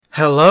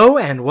Hello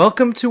and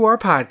welcome to our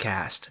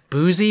podcast,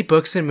 Boozy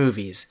Books and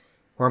Movies,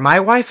 where my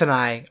wife and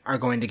I are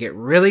going to get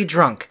really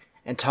drunk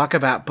and talk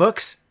about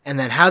books and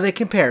then how they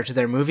compare to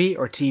their movie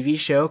or TV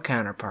show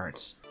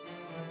counterparts.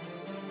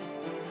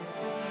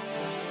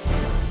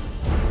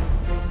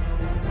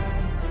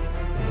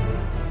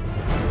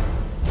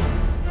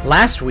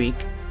 Last week,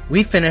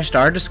 we finished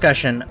our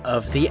discussion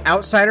of The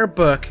Outsider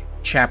book,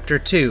 Chapter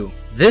 2.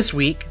 This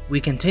week,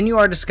 we continue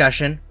our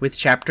discussion with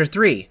Chapter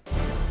 3.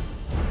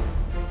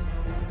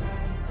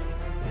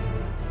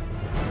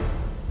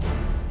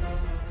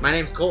 My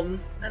name's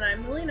Colton. And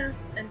I'm Melina.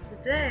 And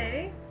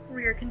today,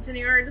 we are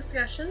continuing our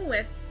discussion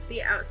with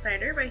The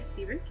Outsider by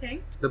Stephen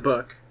King. The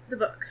book. The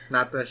book.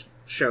 Not the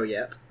show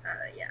yet.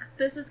 Yeah.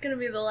 This is going to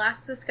be the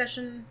last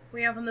discussion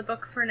we have on the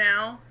book for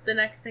now. The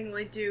next thing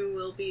we do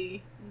will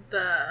be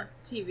the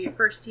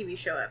first TV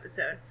show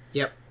episode.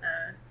 Yep.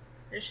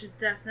 It should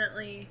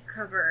definitely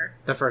cover...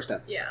 The first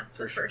episode. Yeah,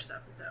 the first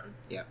episode.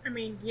 Yep. I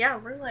mean, yeah,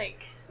 we're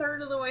like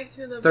third of the way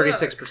through the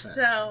 36%. book.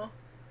 So,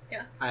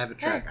 yeah. I have a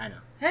track, I know.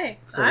 Hey,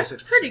 It's I'm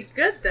 36%. pretty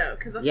good, though,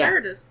 because a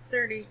third is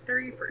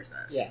 33%.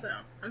 Yeah. So,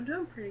 I'm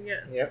doing pretty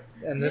good. Yep.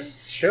 And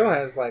this show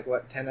has,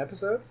 10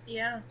 episodes?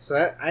 Yeah.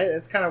 So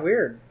it's kind of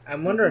weird.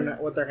 I'm wondering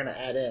what they're going to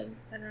add in.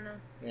 I don't know.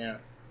 Yeah.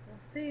 We'll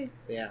see.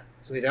 Yeah.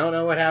 So we don't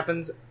know what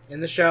happens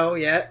in the show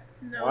yet.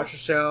 No. Watch the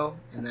show,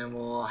 and then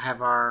we'll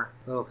have our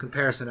little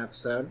comparison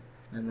episode.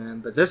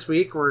 But this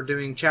week we're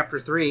doing Chapter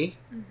 3.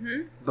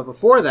 Mm-hmm. But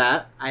before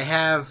that, I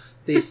have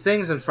these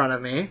things in front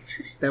of me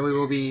that we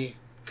will be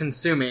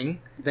consuming.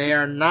 They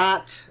are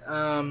not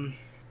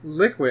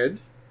liquid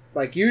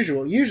like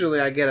usual. Usually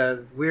I get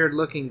a weird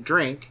looking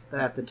drink that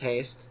I have to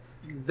taste.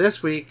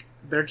 This week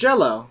they're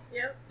Jell-O.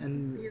 Yep.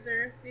 And These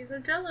are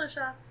Jell-O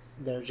shots.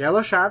 they're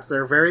Jell-O shots.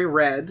 They're very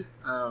red.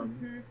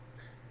 Mm-hmm.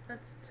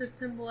 That's to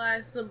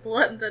symbolize the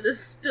blood that is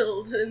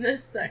spilled in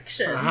this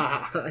section.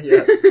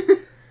 Yes.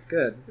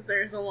 Good. Because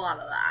there's a lot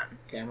of that.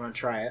 Okay, I'm gonna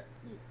try it.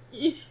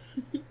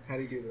 How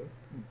do you do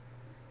this?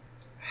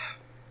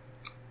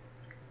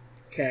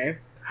 Okay.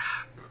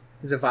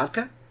 Is it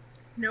vodka?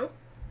 Nope.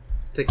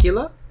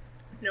 Tequila?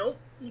 Nope.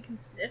 You can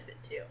sniff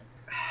it too.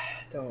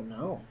 Don't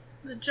know.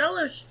 The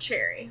Jell-O's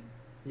cherry.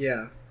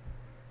 Yeah.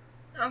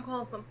 I'll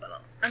call it something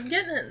else. I'm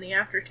getting it in the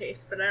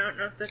aftertaste, but I don't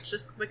know if that's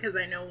just because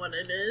I know what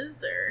it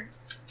is or...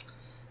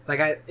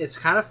 It's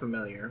kind of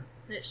familiar.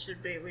 It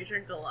should be. We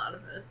drink a lot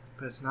of it.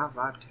 But it's not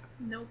vodka.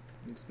 Nope.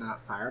 It's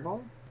not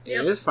Fireball?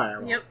 Yep. It is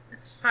Fireball. Yep.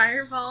 It's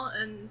Fireball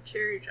and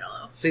cherry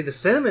Jell-O. See, the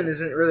cinnamon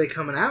isn't really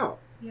coming out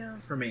Yeah.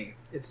 for me.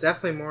 It's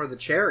definitely more the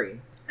cherry.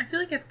 I feel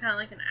like it's kind of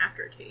like an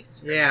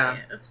aftertaste for me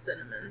of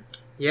cinnamon.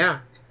 Yeah.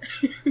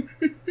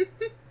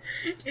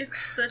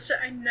 It's such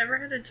a... I never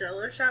had a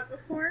Jell-O shot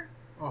before.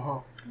 Uh-huh.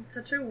 It's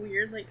such a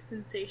weird,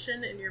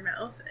 sensation in your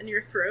mouth and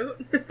your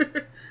throat.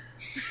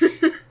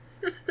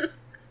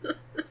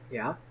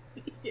 Yeah?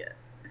 Yes.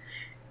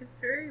 It's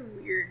very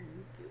weird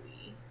and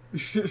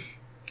gooey.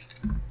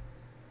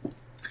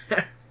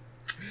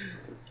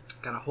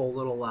 Got a whole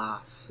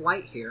little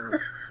flight here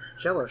of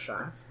Jell-O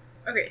shots.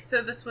 Okay,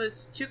 so this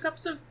was 2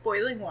 cups of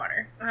boiling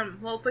water.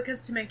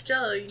 Because to make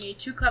Jell-O, you need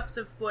 2 cups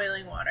of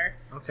boiling water.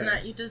 Okay. And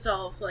that you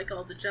dissolve,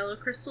 all the Jell-O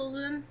crystals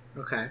in.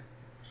 Okay.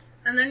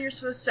 And then you're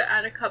supposed to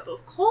add a cup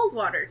of cold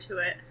water to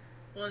it.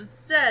 Well,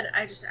 instead,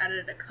 I just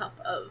added a cup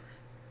of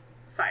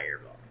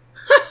Fireball.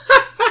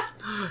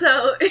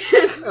 So,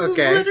 it's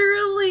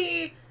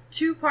literally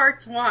 2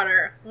 parts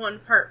water, 1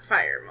 part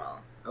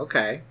Fireball.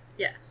 Okay.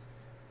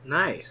 Yes.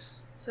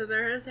 Nice. So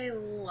there is a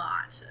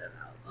lot of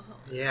alcohol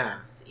in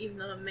this, even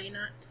though it may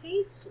not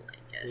taste like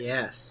it.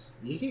 Yes.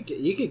 You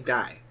could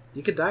die.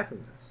 You could die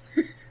from this.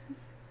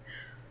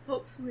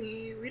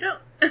 Hopefully we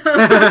don't.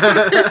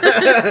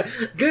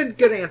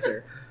 Good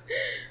answer.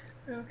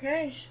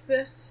 Okay,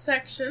 this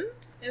section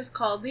is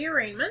called The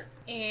Arraignment,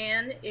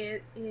 and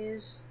it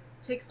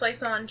takes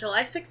place on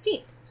July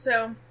 16th.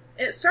 So,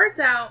 it starts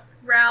out,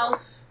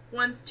 Ralph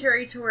wants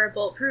Terry to wear a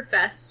bulletproof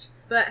vest,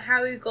 but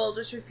Howie Gold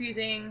is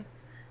refusing.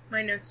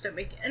 My notes don't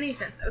make any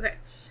sense. Okay.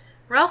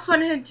 Ralph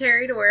wanted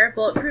Terry to wear a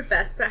bulletproof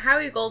vest, but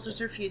Howie Gold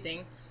was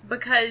refusing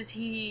because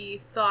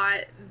he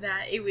thought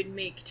that it would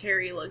make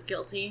Terry look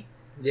guilty.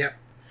 Yep.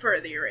 For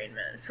the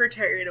arraignment. For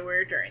Terry to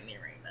wear during the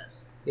arraignment.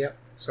 Yep.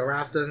 So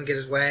Ralph doesn't get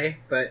his way,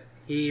 but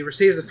he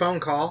receives a phone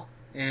call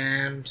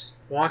and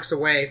walks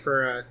away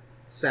for a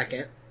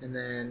second. And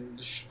then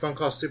the phone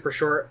call's super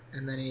short,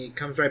 and then he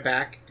comes right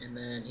back, and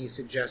then he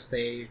suggests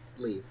they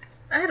leave.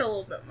 I had a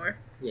little bit more.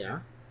 Yeah.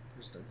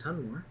 There's a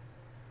ton more.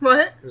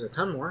 What? There's a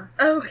ton more.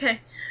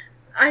 Okay.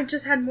 I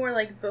just had more,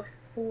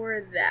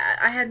 before that.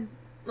 I had,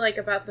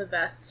 about the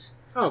vest.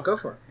 Oh, go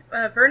for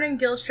it. Vernon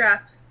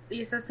Gilstrap,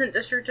 the assistant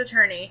district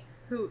attorney,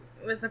 who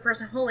was the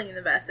person holding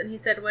the vest, and he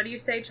said, "What do you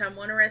say, chum?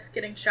 Want to risk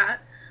getting shot?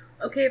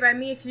 Okay, by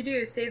me if you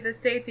do. Save the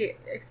state the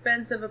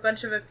expense of a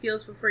bunch of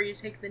appeals before you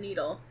take the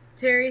needle."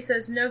 Terry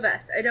says, "No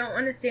vest. I don't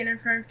want to stand in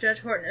front of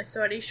Judge Horton in a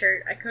sweaty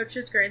shirt. I coach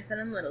his grandson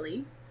in Little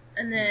League."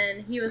 And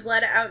then he was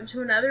led out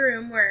into another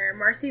room where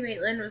Marcy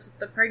Maitland was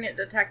the pregnant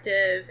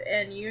detective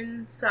and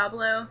Yoon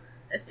Sablo,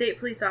 a state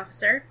police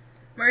officer.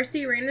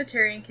 Marcy ran to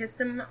Terry and kissed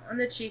him on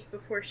the cheek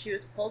before she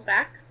was pulled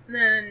back.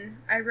 Then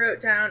I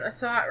wrote down a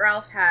thought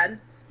Ralph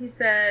had. He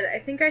said, I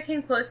think I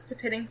came close to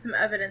pitting some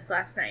evidence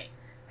last night.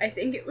 I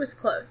think it was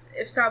close.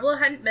 If Sablo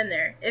hadn't been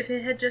there, if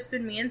it had just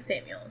been me and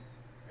Samuels.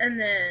 And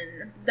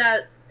then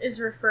that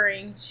is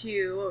referring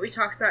to what we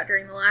talked about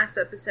during the last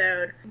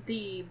episode,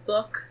 the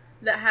book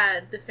that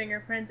had the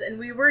fingerprints, and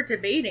we were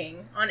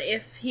debating on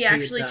if he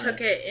actually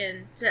took it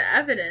into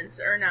evidence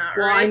or not.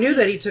 Well, I knew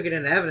that he took it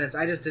into evidence.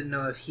 I just didn't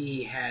know if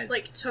he had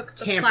took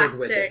the tampered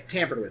plastic.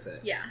 Tampered with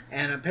it. Yeah.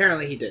 And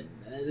apparently he didn't.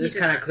 This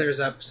kind of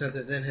clears up since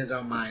it's in his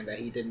own mind that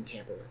he didn't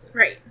tamper with it.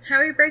 Right.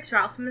 Howie breaks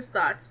Ralph from his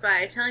thoughts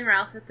by telling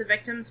Ralph that the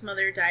victim's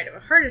mother died of a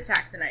heart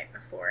attack the night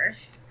before.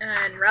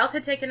 And Ralph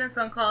had taken a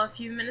phone call a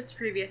few minutes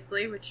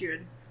previously, which you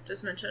had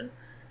just mentioned.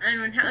 And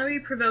when Howie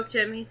provoked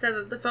him, he said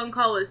that the phone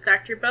call was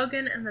Dr.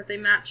 Bogan and that they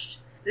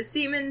matched the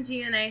semen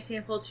DNA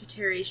sample to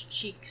Terry's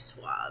cheek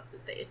swab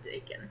that they had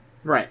taken.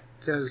 Right,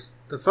 because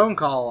the phone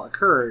call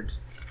occurred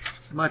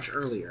much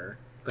earlier,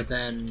 but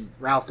then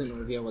Ralph didn't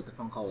reveal what the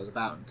phone call was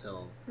about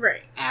until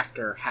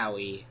after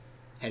Howie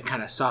had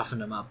kind of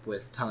softened him up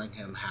with telling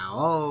him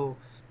how,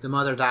 the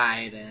mother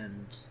died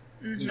and,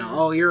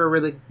 you're a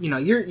really,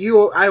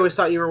 I always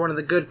thought you were one of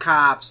the good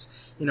cops.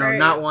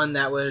 Not one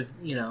that would,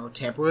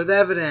 tamper with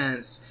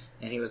evidence.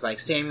 And he was like,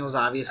 Samuels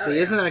obviously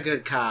isn't a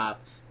good cop,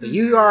 but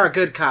you are a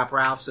good cop,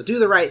 Ralph, so do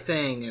the right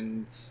thing,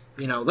 and,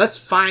 let's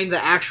find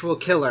the actual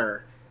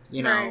killer.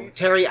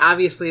 Terry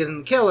obviously isn't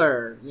the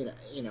killer.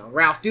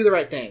 Ralph, do the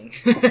right thing.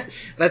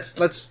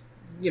 let's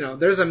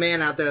there's a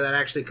man out there that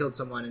actually killed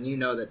someone, and you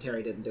know that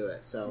Terry didn't do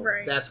it. So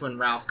that's when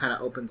Ralph kind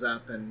of opens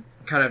up and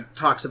kind of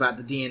talks about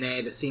the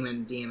DNA, the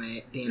semen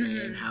DNA,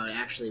 and how it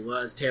actually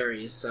was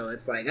Terry's. So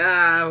it's like,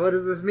 what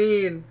does this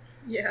mean?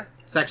 Yeah.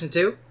 Section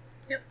 2?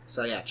 Yep.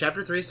 So yeah,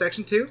 Chapter 3,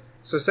 Section 2.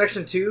 So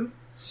Section 2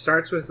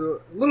 starts with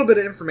a little bit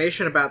of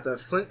information about the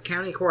Flint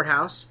County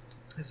Courthouse.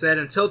 It said,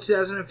 until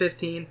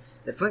 2015,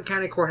 the Flint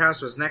County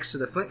Courthouse was next to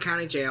the Flint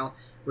County Jail,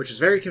 which was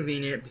very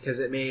convenient because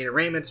it made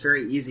arraignments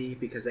very easy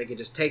because they could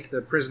just take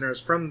the prisoners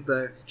from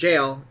the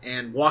jail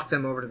and walk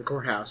them over to the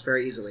courthouse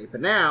very easily.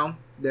 But now,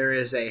 there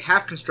is a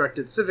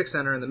half-constructed civic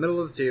center in the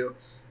middle of the two,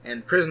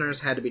 and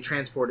prisoners had to be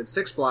transported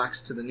 6 blocks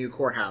to the new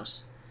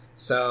courthouse.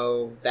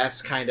 So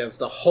that's kind of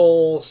the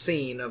whole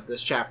scene of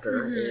this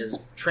chapter,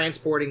 is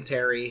transporting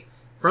Terry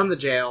from the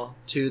jail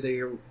to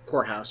the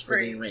courthouse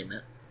for the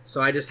arraignment.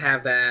 So I just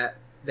have that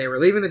they were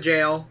leaving the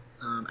jail.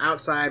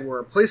 Outside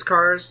were police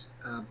cars,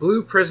 a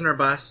blue prisoner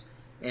bus,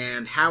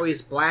 and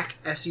Howie's black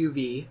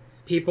SUV.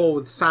 People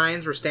with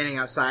signs were standing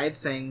outside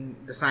saying,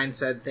 the sign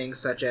said things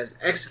such as,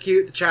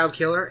 execute the child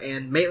killer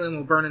and Maitland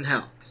will burn in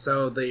hell.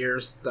 So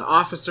there's the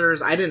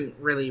officers. I didn't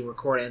really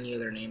record any of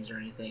their names or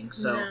anything.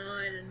 So, no,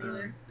 I didn't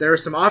either. There were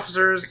some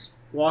officers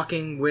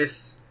walking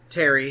with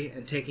Terry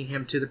and taking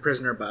him to the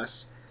prisoner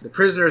bus. The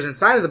prisoners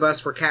inside of the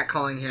bus were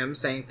catcalling him,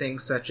 saying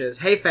things such as,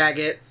 hey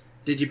faggot,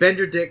 did you bend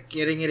your dick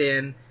getting it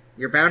in?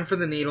 You're bound for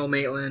the needle,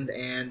 Maitland,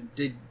 and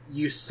did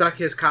you suck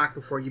his cock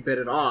before you bit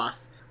it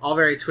off? All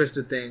very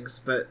twisted things,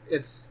 but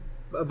it's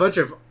a bunch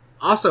of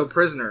also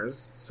prisoners,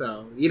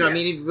 so, you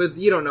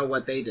don't know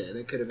what they did.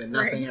 It could have been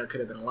nothing, or it could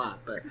have been a lot,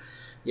 but,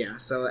 yeah,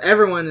 so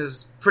everyone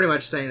is pretty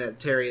much saying that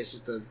Terry is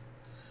just a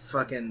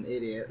fucking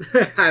idiot.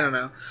 I don't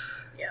know.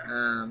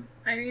 Yeah.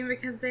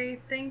 Because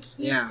they think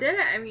he did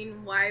it.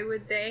 Why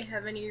would they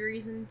have any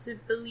reason to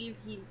believe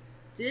he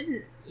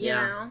didn't, you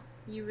know?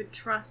 You would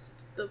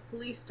trust the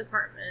police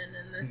department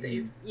and that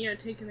they've,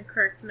 taken the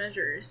correct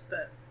measures,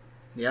 but...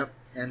 Yep.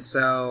 And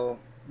so,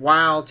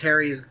 while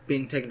Terry's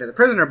being taken to the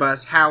prisoner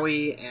bus,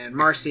 Howie and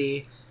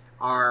Marcy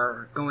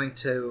are going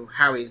to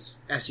Howie's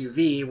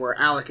SUV, where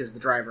Alec is the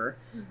driver.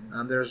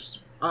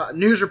 There's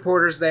news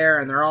reporters there,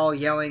 and they're all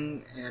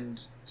yelling,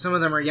 and some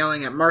of them are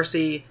yelling at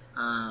Marcy,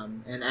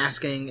 and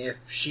asking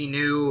if she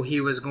knew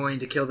he was going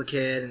to kill the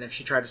kid, and if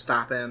she tried to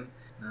stop him.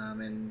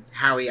 And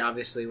Howie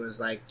obviously was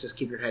like, just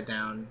keep your head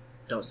down,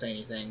 don't say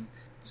anything.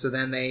 So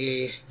then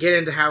they get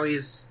into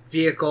Howie's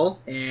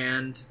vehicle,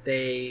 and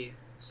they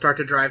start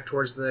to drive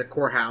towards the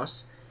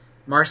courthouse.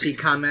 Marcy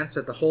comments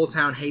that the whole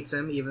town hates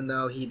him, even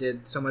though he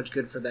did so much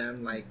good for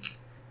them, like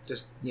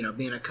just,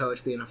 being a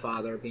coach, being a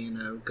father, being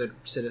a good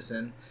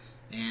citizen.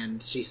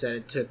 And she said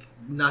it took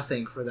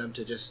nothing for them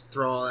to just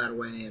throw all that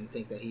away and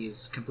think that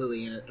he's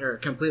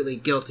completely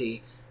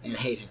guilty and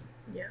hate him.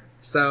 Yeah.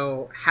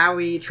 So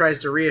Howie tries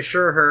to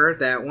reassure her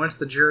that once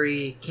the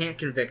jury can't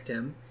convict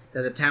him,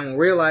 that the town will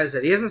realize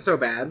that he isn't so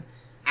bad.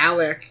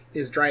 Alec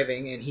is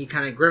driving, and he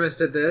kind of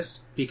grimaced at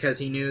this because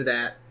he knew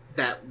that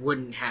that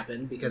wouldn't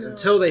happen, because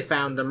until they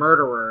found the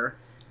murderer,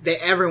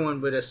 everyone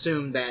would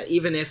assume that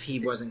even if he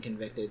wasn't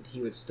convicted,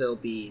 he would still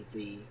be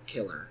the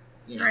killer.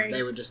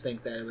 They would just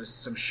think that it was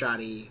some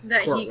shoddy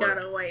that court he work.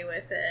 got away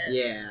with it.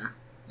 Yeah.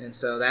 And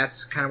so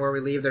that's kind of where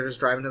we leave. They're just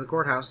driving to the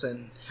courthouse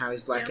in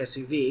Howie's black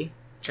SUV,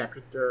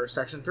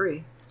 Section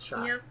 3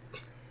 shot. Yep.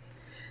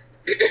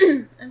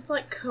 It's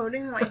like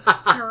coating my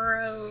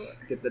throat.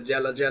 Get the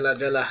jella.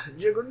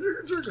 Jiggle.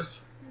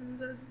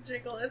 This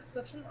jiggle, it's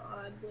such an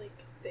odd,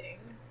 thing.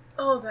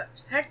 Oh, that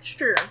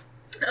texture.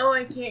 Oh,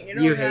 I can't get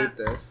over You that. hate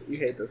this. You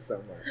hate this so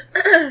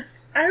much.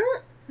 I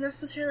don't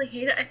necessarily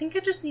hate it. I think I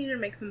just need to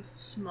make them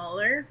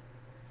smaller.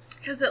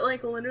 Because it,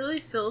 like, literally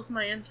fills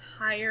my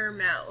entire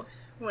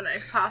mouth when I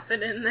pop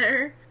it in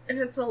there. And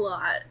it's a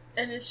lot.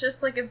 And it's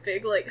just, like, a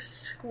big, like,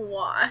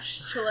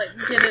 squash to, like,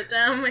 get it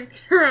down my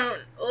throat.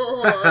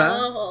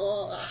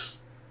 Oh.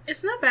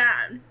 It's not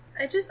bad.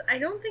 I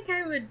don't think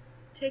I would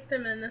take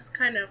them in this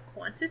kind of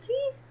quantity.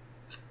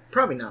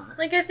 Probably not.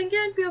 Like, I think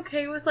I'd be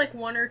okay with, like,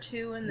 1 or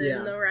 2 and then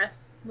Yeah. the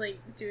rest, like,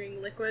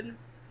 doing liquid.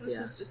 This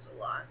Yeah. is just a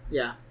lot.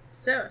 Yeah.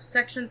 So,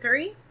 Section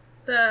 3.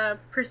 The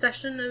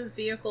procession of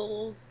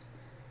vehicles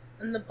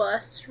and the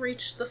bus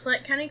reached the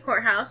Flint County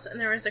Courthouse, and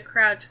there was a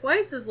crowd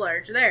twice as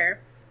large there,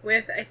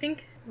 with, I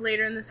think,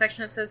 later in the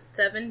section it says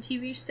 7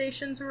 TV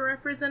stations were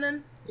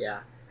represented.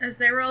 Yeah. As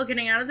they were all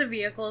getting out of the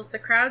vehicles, the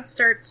crowd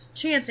starts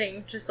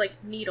chanting, just like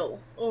Needle,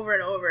 over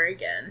and over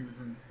again.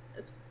 Mm-hmm.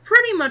 It's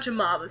pretty much a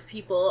mob of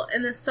people,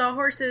 and the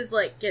sawhorses,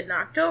 like, get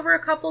knocked over a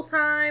couple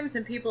times,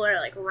 and people are,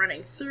 like,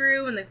 running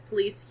through, and the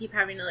police keep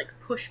having to, like,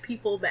 push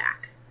people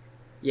back.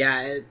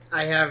 Yeah,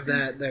 I have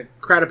the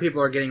crowd of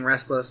people are getting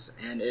restless,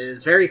 and it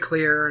is very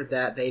clear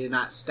that they did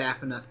not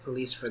staff enough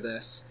police for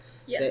this.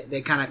 Yes.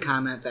 They kind of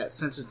comment that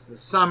since it's the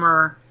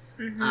summer,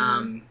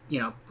 Mm-hmm.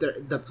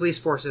 the police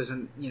force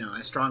isn't,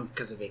 as strong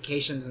because of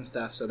vacations and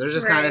stuff, so there's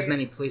just not as Right.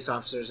 many police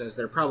officers as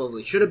there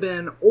probably should have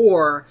been,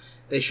 or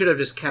they should have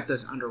just kept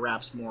this under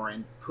wraps more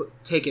and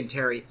taken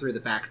Terry through the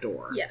back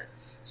door. Yes.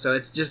 So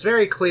it's just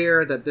very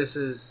clear that this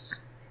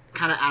is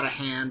kind of out of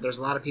hand. There's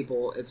a lot of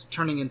people. It's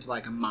turning into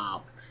like a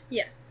mob.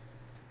 Yes.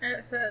 And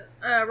it says,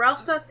 Ralph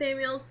saw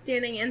Samuels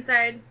standing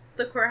inside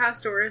the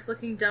courthouse doors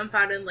looking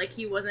dumbfounded like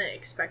he wasn't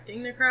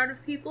expecting the crowd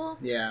of people.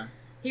 Yeah.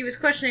 He was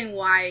questioning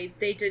why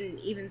they didn't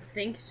even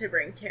think to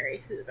bring Terry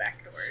through the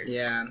back doors.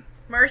 Yeah.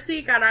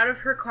 Marcy got out of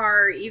her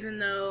car even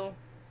though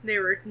they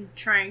were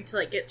trying to,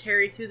 like, get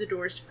Terry through the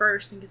doors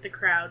first and get the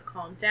crowd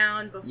calmed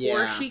down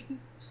before she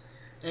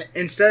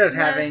Instead of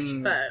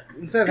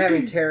left,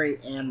 having Terry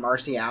and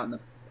Marcy out in the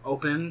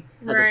open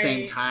at the same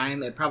Right.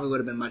 time, it probably would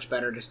have been much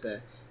better just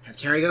to have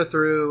Terry go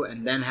through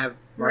and then have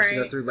Marcy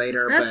go Right. through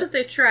later. That's but what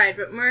they tried,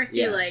 but Marcy,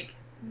 Yes. like,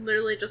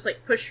 literally just,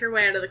 like, pushed her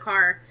way out of the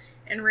car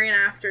and ran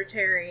after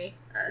Terry.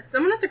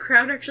 Someone at the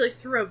crowd actually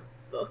threw a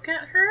book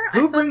at her.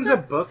 who brings a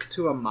book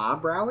to a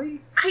mob rally?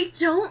 I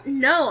don't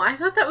know. I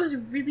thought that was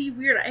really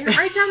weird. I didn't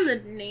write down the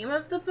name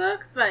of the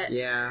book, but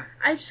Yeah,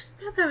 I just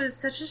thought that was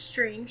such a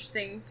strange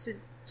thing to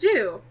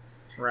do.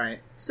 right.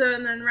 So,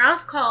 and then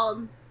Ralph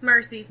called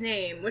Marcy's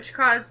name, which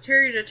caused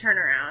Terry to turn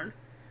around.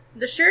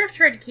 The sheriff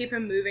tried to keep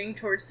him moving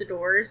towards the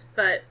doors,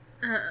 but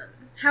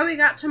Howie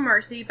got to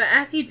Marcy, but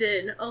as he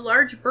did, a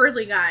large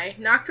burly guy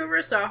knocked over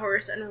a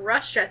sawhorse and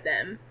rushed at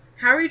them.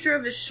 Howie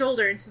drove his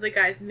shoulder into the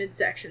guy's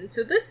midsection.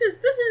 So this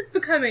is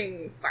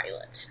becoming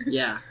violent.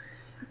 Yeah.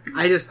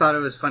 I just thought it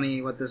was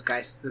funny what this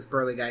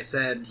burly guy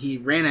said. He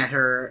ran at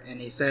her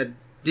and he said,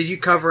 "Did you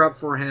cover up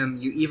for him,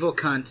 you evil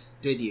cunt,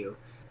 did you?"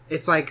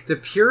 It's like the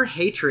pure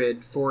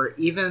hatred for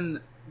even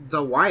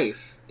the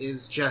wife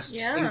is just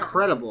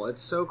incredible.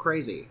 It's so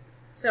crazy.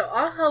 So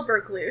all hell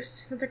broke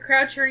loose, with the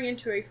crowd turning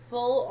into a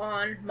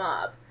full-on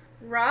mob.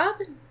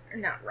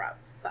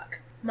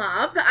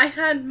 Mob. I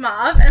said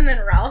mob, and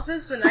then Ralph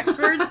is the next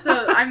word,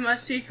 so I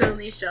must be feeling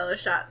these jello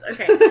shots.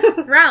 Okay.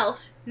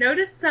 Ralph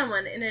noticed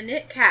someone in a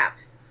knit cap,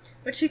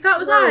 which he thought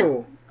was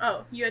odd.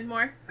 Oh, you had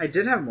more? I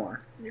did have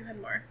more. You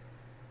had more.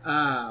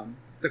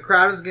 The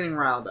crowd is getting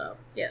riled up,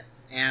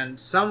 Yes. and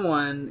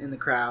someone in the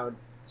crowd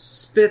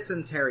spits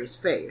in Terry's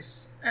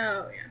face.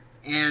 Oh, yeah.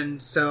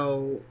 And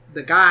so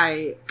the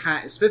guy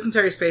kind of spits in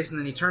Terry's face, and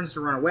then he turns to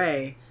run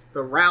away,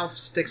 but Ralph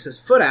sticks his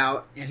foot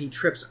out, and he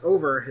trips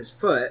over his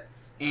foot.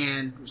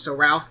 And so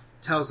Ralph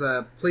tells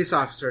a police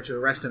officer to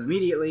arrest him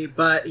immediately,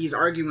 but he's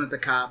arguing with the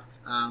cop.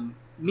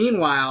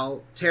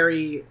 Meanwhile,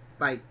 Terry,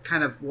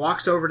 kind of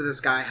walks over to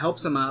this guy,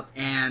 helps him up,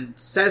 and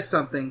says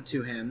something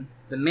to him.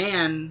 The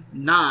man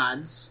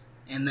nods,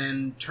 and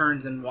then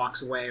turns and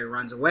walks away or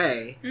runs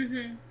away,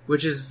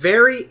 which is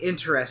very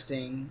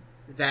interesting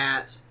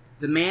that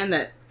the man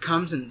that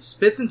comes and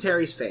spits in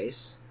Terry's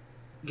face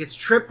gets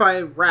tripped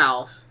by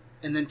Ralph,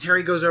 and then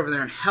Terry goes over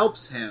there and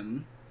helps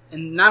him.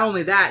 And not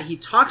only that, he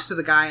talks to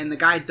the guy, and the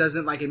guy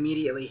doesn't,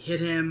 immediately hit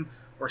him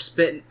or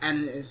spit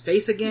in his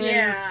face again.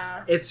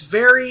 Yeah. It's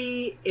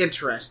very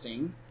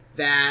interesting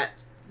that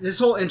this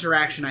whole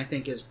interaction, I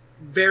think, is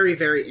very,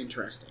 very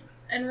interesting.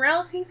 And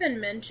Ralph even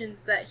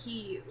mentions that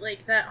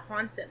that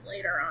haunts him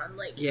later on.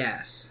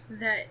 Yes.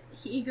 That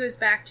he goes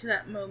back to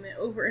that moment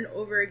over and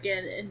over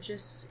again and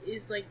just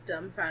is,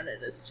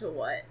 dumbfounded as to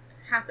what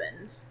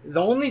happened.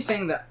 The only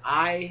thing that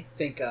I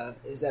think of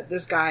is that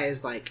this guy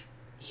is,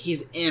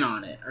 he's in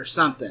on it or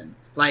something.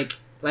 Like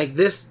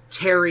this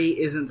Terry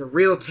isn't the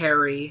real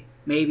Terry,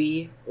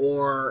 maybe,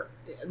 or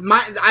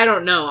I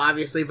don't know,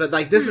 obviously, but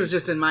this is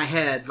just in my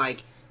head.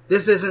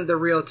 This isn't the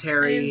real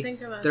Terry. I didn't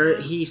think about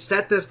that. He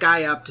set this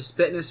guy up to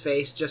spit in his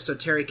face just so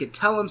Terry could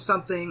tell him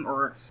something,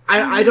 or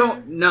I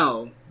don't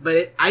know.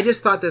 But I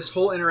just thought this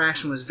whole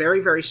interaction was very,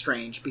 very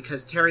strange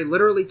because Terry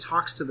literally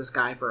talks to this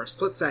guy for a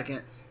split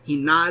second, he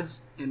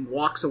nods and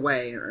walks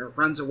away or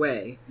runs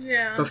away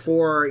Yeah.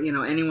 before,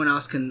 anyone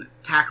else can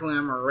tackle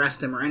him or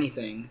arrest him or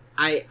anything.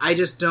 I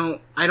just don't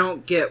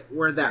get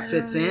where that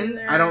fits in.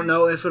 either. I don't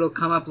know if it'll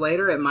come up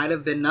later. It might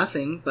have been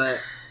nothing, but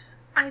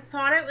I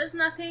thought it was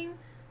nothing,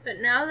 but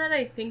now that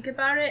I think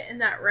about it,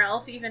 and that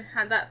Ralph even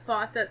had that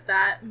thought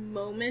that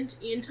moment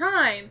in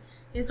time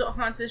is what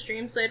haunts his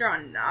dreams later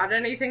on, not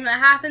anything that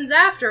happens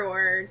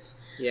afterwards.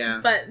 yeah.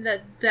 But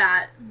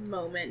that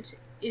moment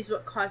is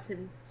what caused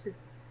him to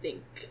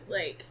think,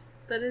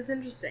 that is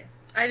interesting.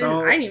 I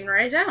didn't even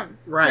write it down.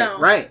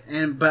 Right.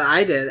 But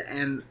I did,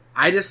 and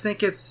I just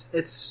think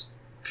it's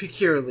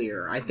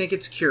peculiar. I think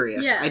it's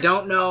curious. Yes. I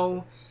don't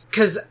know,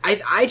 because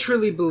I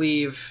truly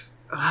believe,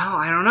 well,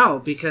 I don't know,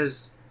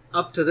 because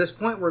up to this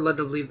point we're led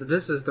to believe that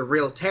this is the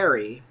real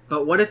Terry,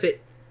 but what if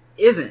it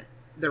isn't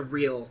the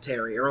real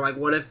Terry? Or,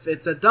 what if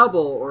it's a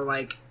double, or,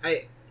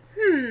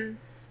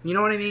 you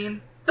know what I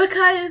mean?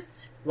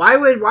 Because Why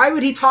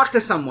would he talk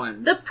to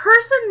someone? the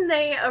person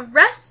they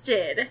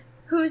arrested,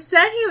 who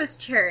said he was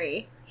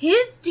Terry,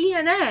 his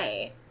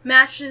DNA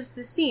matches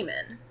the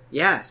semen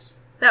Yes.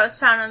 that was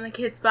found on the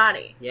kid's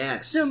body.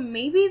 Yes. So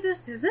maybe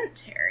this isn't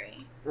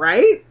Terry.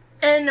 Right?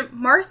 And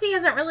Marcy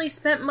hasn't really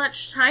spent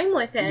much time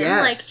with him.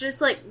 Yes.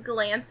 Just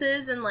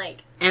glances and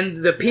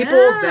And the people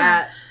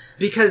Yeah.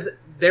 because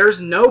there's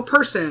no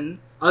person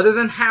other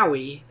than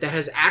Howie that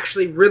has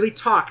actually really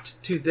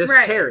talked to this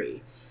Right.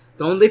 Terry.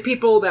 The only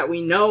people that we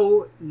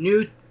know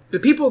knew,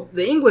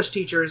 the English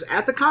teachers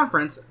at the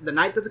conference, the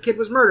night that the kid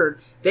was murdered,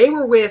 they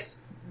were with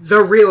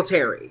the real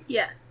Terry.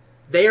 yes.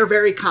 They are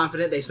very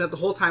confident. They spent the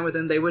whole time with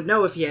him. They would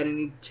know if he had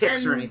any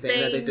tics or And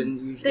anything that he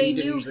didn't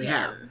knew usually him.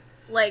 have.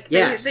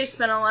 They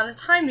spent a lot of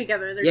time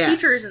together. They're Yes.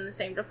 teachers in the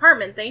same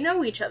department. They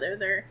know each other.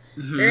 They're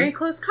Mhm. very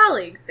close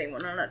colleagues. They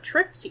went on a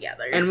trip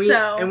together. And we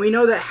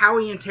know that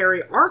Howie and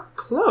Terry are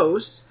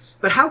close,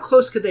 but how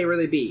close could they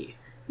really be?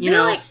 They,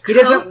 He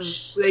doesn't.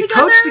 coached They together,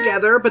 coached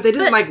together, but they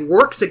didn't but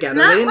work together.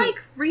 not They didn't.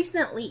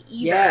 recently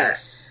either.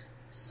 Yes.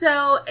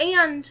 So,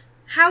 and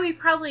Howie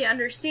probably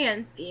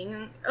understands,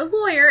 being a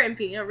lawyer and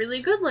being a really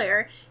good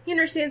lawyer, he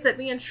understands that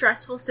being in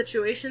stressful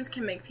situations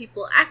can make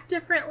people act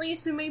differently.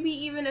 So maybe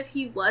even if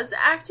he was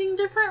acting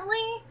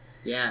differently,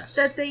 Yes.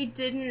 that they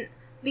didn't.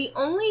 The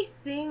only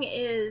thing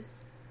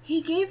is,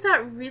 he gave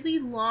that really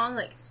long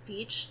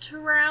speech to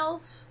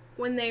Ralph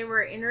when they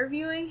were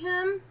interviewing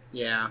him.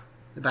 Yeah.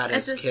 About At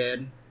his this-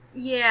 kid.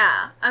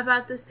 Yeah,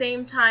 about the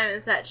same time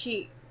as that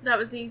cheek. That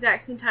was the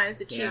exact same time as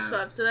the cheek Yeah.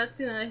 swab. So that's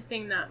the only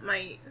thing that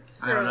might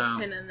I don't throw a know.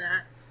 pin in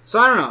that. So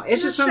I don't know.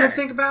 It's Not just something to sure.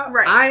 think about.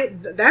 Right.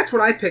 That's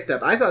what I picked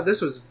up. I thought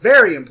this was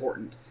very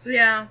important.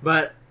 Yeah.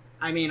 But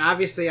I mean,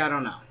 obviously, I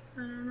don't know. I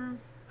don't know.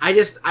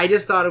 I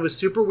just thought it was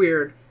super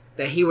weird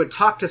that he would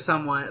talk to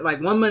someone.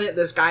 1 minute,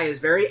 this guy is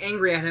very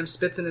angry at him,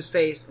 spits in his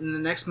face, and the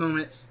next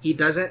moment, he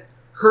doesn't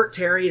hurt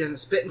Terry. He doesn't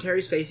spit in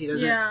Terry's face. He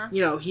doesn't.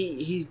 Yeah.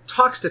 He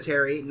talks to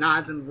Terry,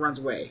 nods, and runs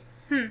away.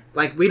 Hmm.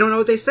 We don't know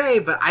what they say,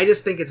 but I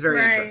just think it's very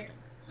Right. interesting.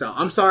 So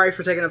I'm sorry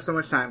for taking up so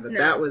much time, but No,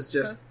 that was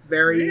just that's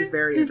very, weird.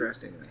 very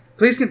interesting to me.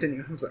 Please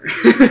continue. I'm sorry.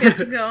 Get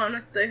to go on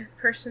with the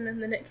person in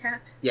the knit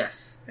cap.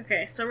 Yes.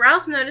 Okay, so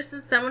Ralph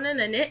notices someone in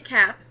a knit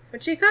cap,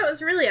 which he thought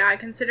was really odd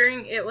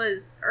considering it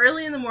was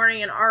early in the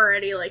morning and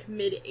already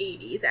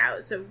mid-80s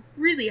out, so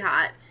really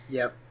hot.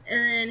 Yep.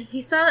 And then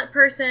he saw that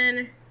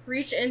person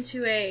reach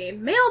into a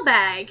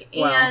mailbag,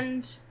 Wow.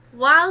 and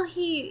while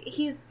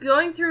he's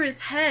going through his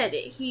head,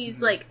 he's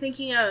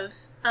thinking of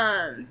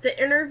the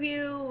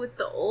interview with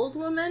the old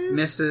woman.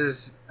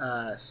 Mrs.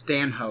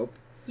 Stanhope.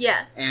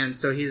 Yes. And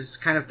so he's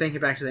kind of thinking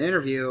back to the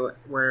interview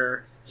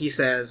where he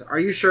says, "Are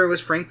you sure it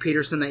was Frank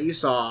Peterson that you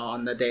saw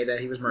on the day that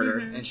he was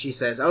murdered?" Mhm. And she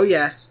says, "Oh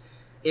yes,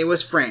 it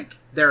was Frank.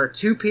 There are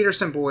two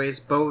Peterson boys,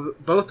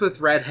 both with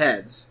red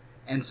heads."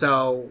 And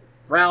so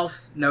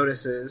Ralph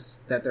notices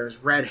that there's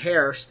red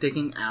hair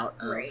sticking out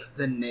of Right.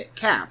 the knit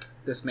cap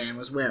this man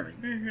was wearing.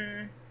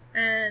 Mm-hmm.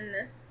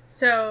 And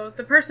so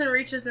the person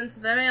reaches into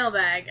the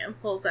mailbag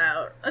and pulls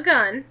out a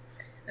gun.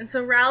 And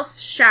so Ralph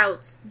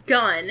shouts,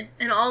 "Gun!"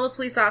 And all the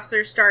police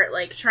officers start,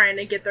 trying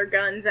to get their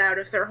guns out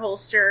of their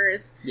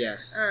holsters.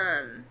 Yes.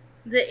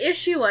 The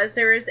issue was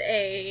there was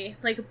a,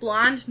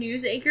 blonde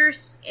news anchor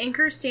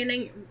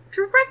standing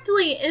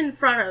directly in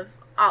front of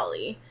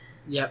Ollie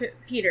Yep.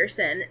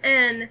 Peterson.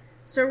 And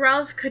so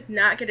Ralph could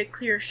not get a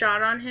clear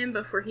shot on him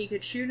before he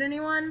could shoot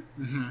anyone.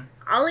 Mm-hmm.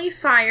 Ollie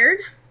fired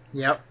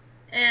Yep.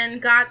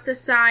 and got the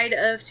side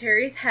of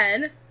Terry's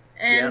head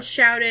and Yep.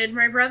 shouted,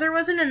 "My brother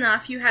wasn't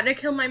enough, you had to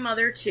kill my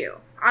mother too."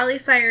 Ollie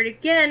fired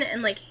again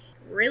and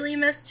really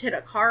missed, hit a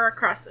car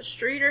across the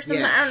street or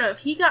something. Yes. I don't know if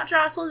he got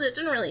jostled, it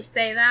didn't really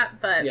say that,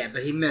 but Yeah,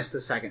 but he missed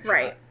the second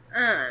right.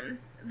 shot.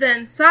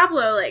 Then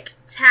Sablo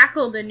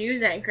tackled the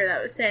news anchor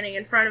that was standing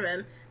in front of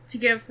him to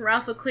give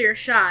Ralph a clear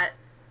shot.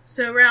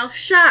 So Ralph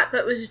shot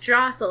but was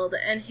jostled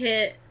and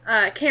hit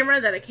a camera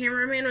that a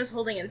cameraman was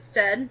holding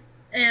instead.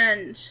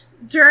 And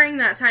during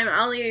that time,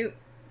 Ollie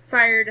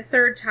fired a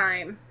third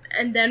time.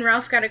 And then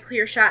Ralph got a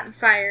clear shot and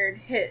fired,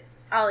 hit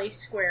Ollie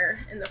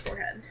square in the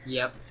forehead.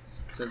 Yep.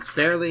 So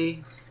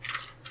barely,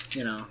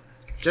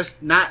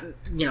 Just not,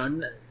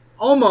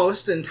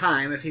 almost in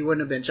time if he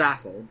wouldn't have been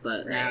jostled.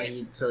 But now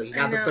he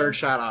got the third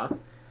shot off.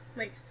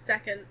 Like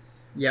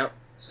seconds. Yep.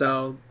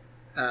 So,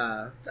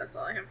 that's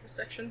all I have for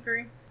section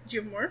 3. Do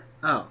you have more?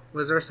 Oh,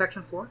 was there a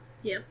section 4?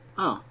 Yep.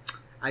 Oh,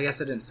 I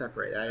guess I didn't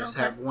separate it. I just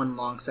have one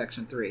long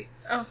section 3.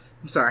 Oh.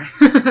 I'm sorry.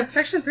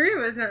 Section 3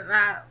 wasn't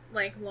that,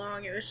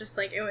 long. It was just,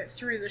 it went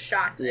through the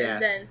shots. Yes.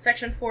 And then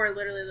section 4,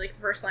 literally, the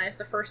first line is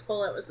the first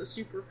bullet was a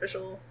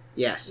superficial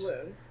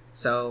wound.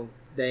 So,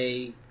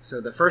 the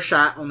first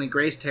shot only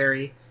grazed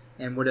Terry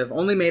and would have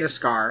only made a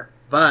scar,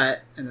 and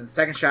then the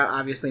second shot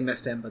obviously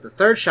missed him, but the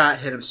third shot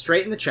hit him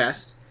straight in the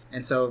chest,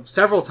 and so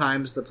several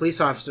times the police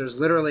officers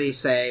literally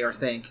say or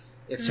think,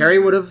 if Terry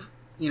would have,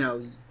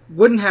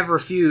 wouldn't have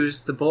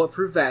refused the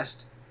bulletproof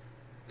vest,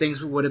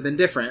 things would have been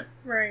different.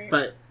 Right.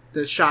 But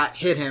the shot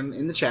hit him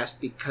in the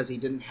chest because he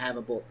didn't have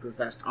a bulletproof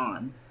vest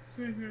on.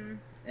 Mm-hmm.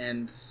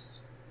 And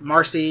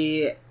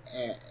Marcy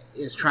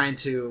is trying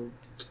to,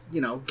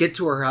 get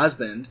to her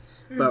husband,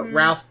 but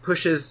Ralph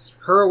pushes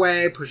her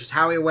away, pushes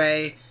Howie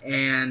away,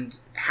 and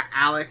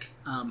Alec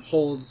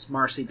holds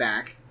Marcy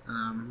back.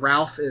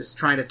 Ralph is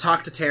trying to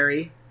talk to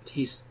Terry.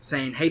 He's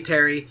saying, hey,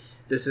 Terry,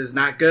 this is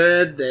not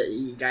good, that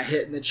you got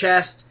hit in the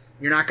chest.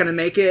 You're not going to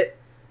make it.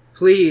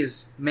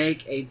 Please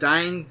make a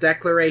dying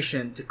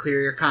declaration to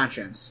clear your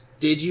conscience.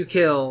 Did you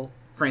kill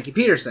Frankie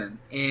Peterson?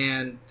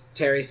 And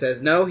Terry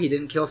says, no, he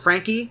didn't kill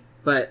Frankie,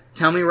 but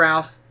tell me,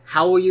 Ralph,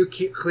 how will you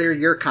clear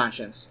your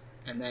conscience?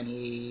 And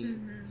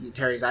then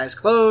Terry's eyes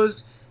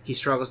closed. He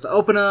struggles to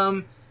open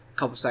them. A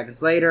couple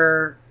seconds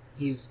later,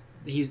 he's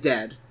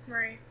dead.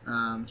 Right.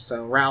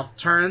 So Ralph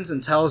turns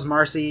and tells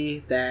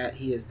Marcy that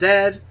he is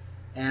dead,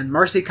 and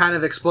Marcy kind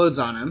of explodes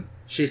on him.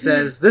 She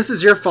says, this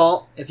is your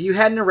fault. If you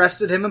hadn't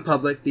arrested him in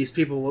public, these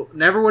people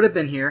never would have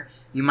been here.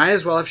 You might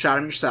as well have shot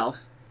him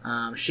yourself.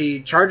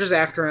 She charges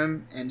after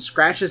him and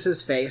scratches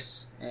his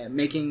face,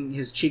 making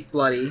his cheek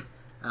bloody.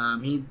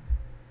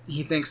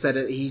 He thinks that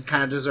he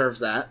kind of deserves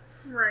that.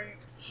 Right.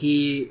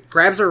 He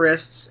grabs her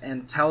wrists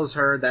and tells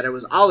her that it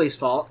was Ollie's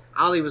fault.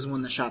 Ollie was the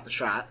one that shot the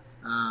shot.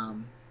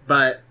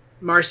 But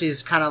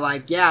Marcy's kind of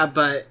like, yeah,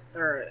 but...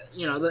 Or,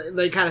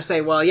 they kind of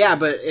say, well, yeah,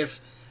 but if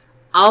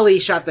Ollie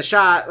shot the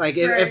shot,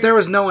 if there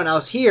was no one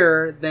else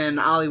here, then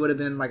Ollie would have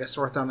been like a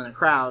sore thumb in the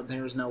crowd.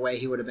 There was no way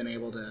he would have been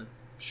able to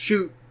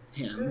shoot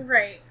him.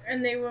 Right.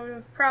 And they would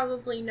have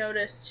probably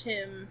noticed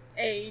him,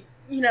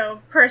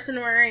 person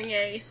wearing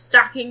a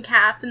stocking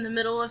cap in the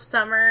middle of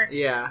summer.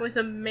 Yeah. With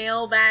a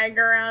mail bag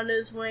around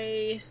his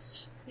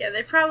waist. Yeah,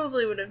 they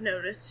probably would have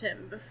noticed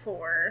him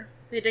before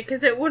they did,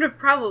 because it would have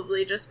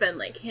probably just been,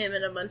 him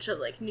and a bunch of,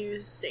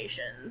 news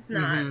stations,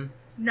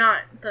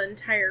 not the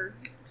entire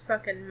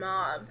fucking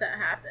mob that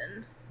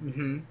happened.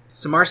 Mm-hmm.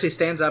 So Marcy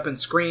stands up and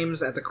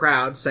screams at the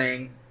crowd,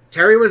 saying,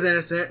 Terry was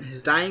innocent.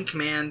 His dying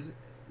command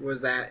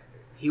was that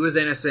he was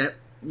innocent.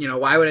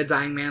 Why would a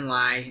dying man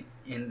lie?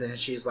 And then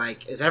she's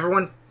like, is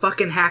everyone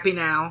fucking happy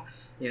now?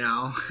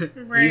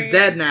 Right. He's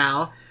dead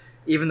now,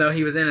 even though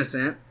he was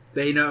innocent.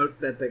 They know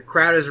that the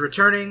crowd is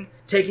returning,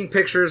 taking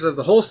pictures of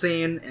the whole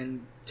scene,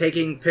 and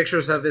taking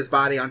pictures of his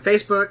body on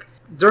Facebook.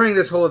 During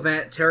this whole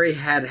event, Terry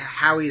had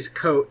Howie's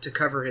coat to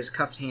cover his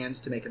cuffed hands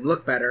to make him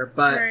look better,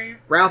 but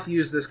Ralph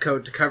used this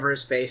coat to cover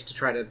his face to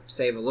try to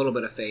save a little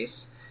bit of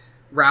face.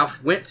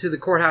 Ralph went to the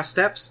courthouse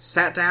steps,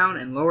 sat down,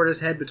 and lowered his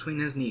head between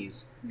his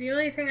knees. The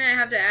only thing I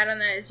have to add on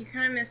that is you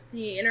kind of missed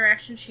the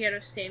interaction she had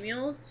with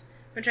Samuels,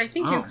 which I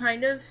think you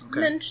kind of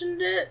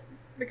mentioned it,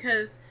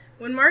 because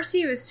when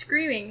Marcy was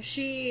screaming,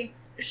 she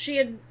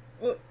had,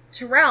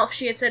 to Ralph,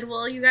 she had said,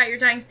 well, you got your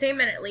dying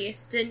statement at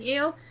least, didn't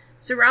you?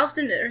 So Ralph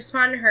didn't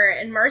respond to her,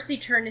 and Marcy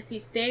turned to see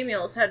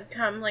Samuels had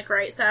come,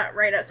 right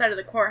outside of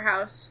the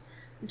courthouse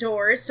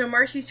doors, so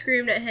Marcy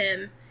screamed at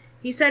him.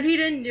 He said he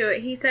didn't do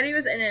it. He said he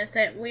was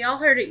innocent. We all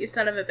heard it, you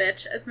son of a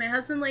bitch. As my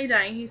husband lay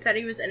dying, he said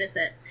he was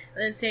innocent.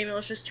 And then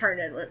Samuels just turned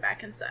and went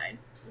back inside.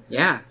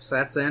 Yeah, so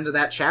that's the end of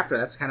that chapter.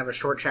 That's kind of a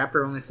short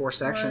chapter, only 4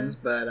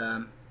 sections,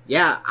 but,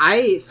 yeah,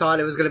 I thought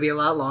it was going to be a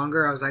lot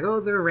longer. I was like,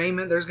 the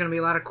arraignment, there's going to be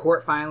a lot of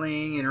court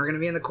filing, and we're going to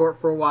be in the court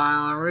for a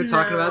while, and we're going to be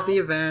talking about the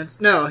events.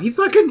 No, he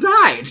fucking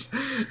died!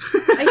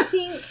 I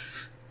think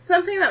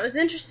something that was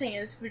interesting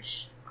is,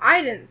 which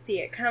I didn't see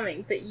it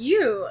coming, but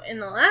you, in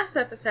the last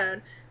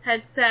episode,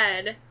 had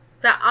said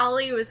that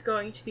Ollie was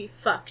going to be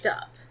fucked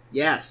up.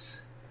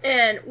 Yes.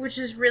 And, which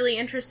is really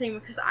interesting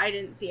because I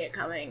didn't see it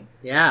coming.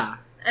 Yeah.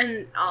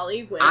 And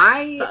Ollie went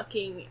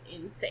fucking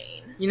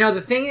insane.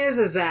 The thing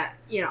is that,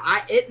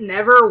 it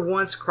never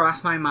once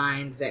crossed my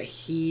mind that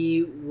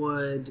he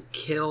would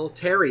kill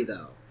Terry,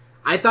 though.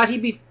 I thought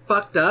he'd be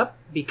fucked up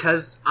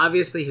because,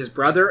 obviously, his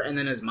brother and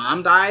then his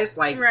mom dies.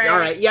 All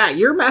right, yeah,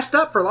 you're messed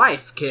up for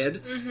life,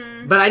 kid.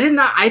 Mm-hmm. But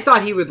I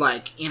thought he would,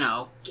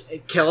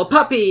 kill a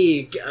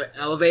puppy,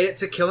 elevate it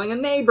to killing a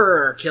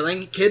neighbor,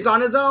 killing kids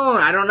on his own.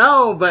 I don't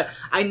know, but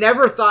I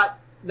never thought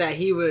that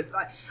he would...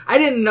 I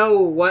didn't know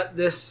what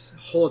this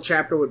whole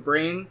chapter would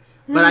bring,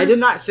 but I did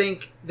not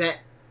think that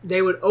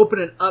they would open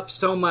it up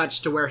so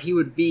much to where he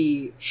would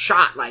be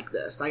shot like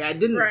this. I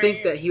didn't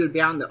think that he would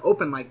be out in the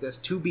open like this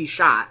to be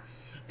shot.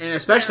 and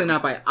especially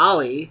not by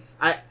Ollie.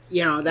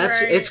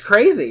 That's Right. it's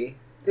crazy.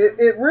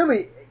 It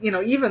really,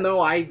 even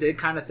though I did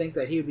kind of think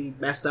that he would be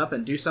messed up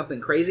and do something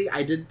crazy,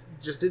 I didn't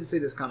see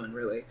this coming,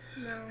 really.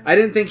 No. I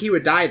didn't think he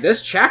would die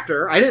this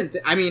chapter.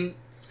 In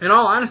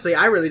all honesty,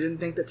 I really didn't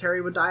think that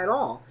Terry would die at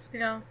all.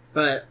 Yeah.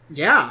 But,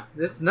 yeah,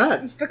 it's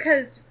nuts.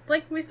 Because,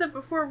 like we said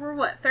before, we're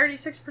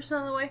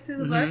 36% of the way through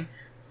the Mm-hmm. book?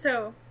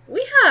 So,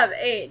 we have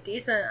a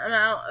decent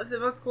amount of the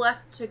book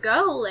left to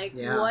go. Like,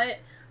 Yeah. what?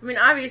 I mean,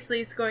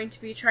 obviously, it's going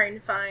to be trying to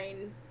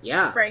find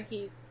Yeah.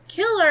 Frankie's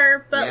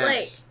killer, but,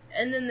 Yes.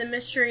 and then the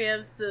mystery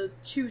of the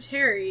two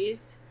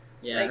Terrys.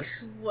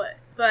 Yes. Like, what?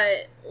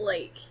 But,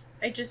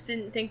 I just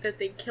didn't think that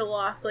they'd kill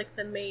off,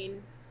 the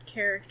main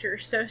character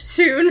so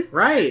soon.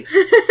 Right.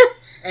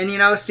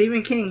 And,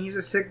 Stephen King, he's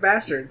a sick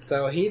bastard,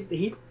 so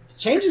he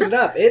changes it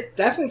up. It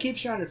definitely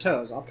keeps you on your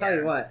toes, I'll tell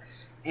you what.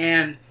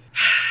 And...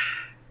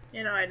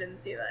 I didn't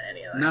see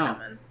any of that No.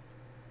 coming.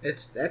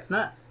 That's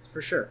nuts,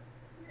 for sure.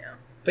 Yeah.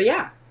 But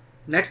yeah,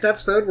 next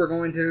episode we're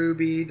going to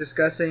be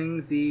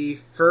discussing the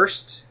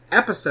first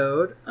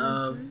episode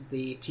of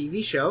the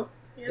TV show.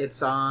 Yep.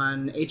 It's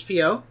on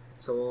HBO,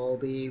 so we'll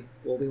be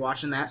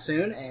watching that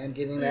soon and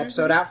getting the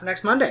episode out for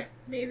next Monday.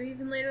 Maybe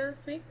even later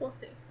this week. We'll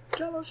see.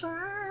 Jello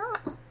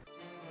shots.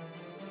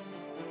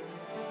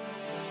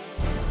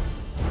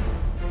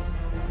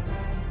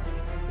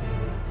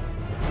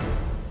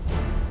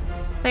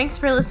 Thanks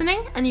for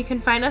listening, and you can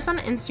find us on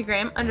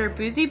Instagram under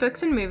Boozy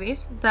Books and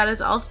Movies. That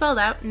is all spelled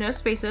out, no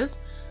spaces.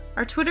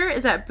 Our Twitter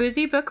is at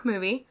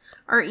BoozyBookMovie.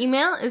 Our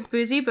email is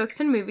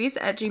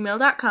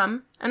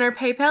boozybooksandmovies@gmail.com, and our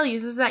PayPal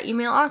uses that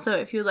email also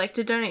if you would like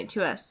to donate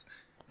to us.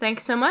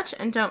 Thanks so much,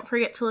 and don't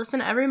forget to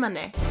listen every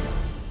Monday.